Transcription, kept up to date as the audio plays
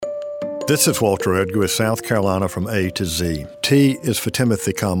This is Walter Edgar with South Carolina from A to Z. T is for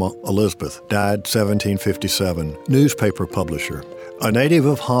Timothy, Elizabeth, died 1757, newspaper publisher. A native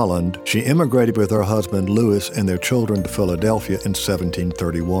of Holland, she immigrated with her husband Louis and their children to Philadelphia in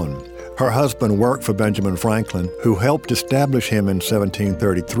 1731. Her husband worked for Benjamin Franklin, who helped establish him in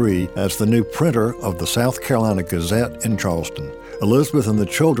 1733 as the new printer of the South Carolina Gazette in Charleston. Elizabeth and the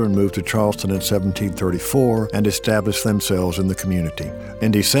children moved to Charleston in 1734 and established themselves in the community. In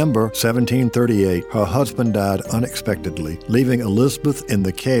December 1738, her husband died unexpectedly, leaving Elizabeth in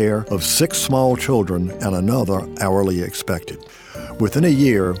the care of 6 small children and another hourly expected. Within a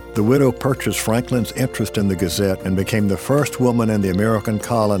year, the widow purchased Franklin's interest in the Gazette and became the first woman in the American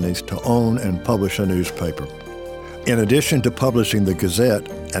colonies to own and publish a newspaper. In addition to publishing the Gazette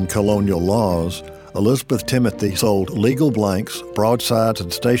and colonial laws, Elizabeth Timothy sold legal blanks, broadsides,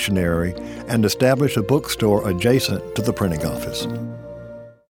 and stationery, and established a bookstore adjacent to the printing office.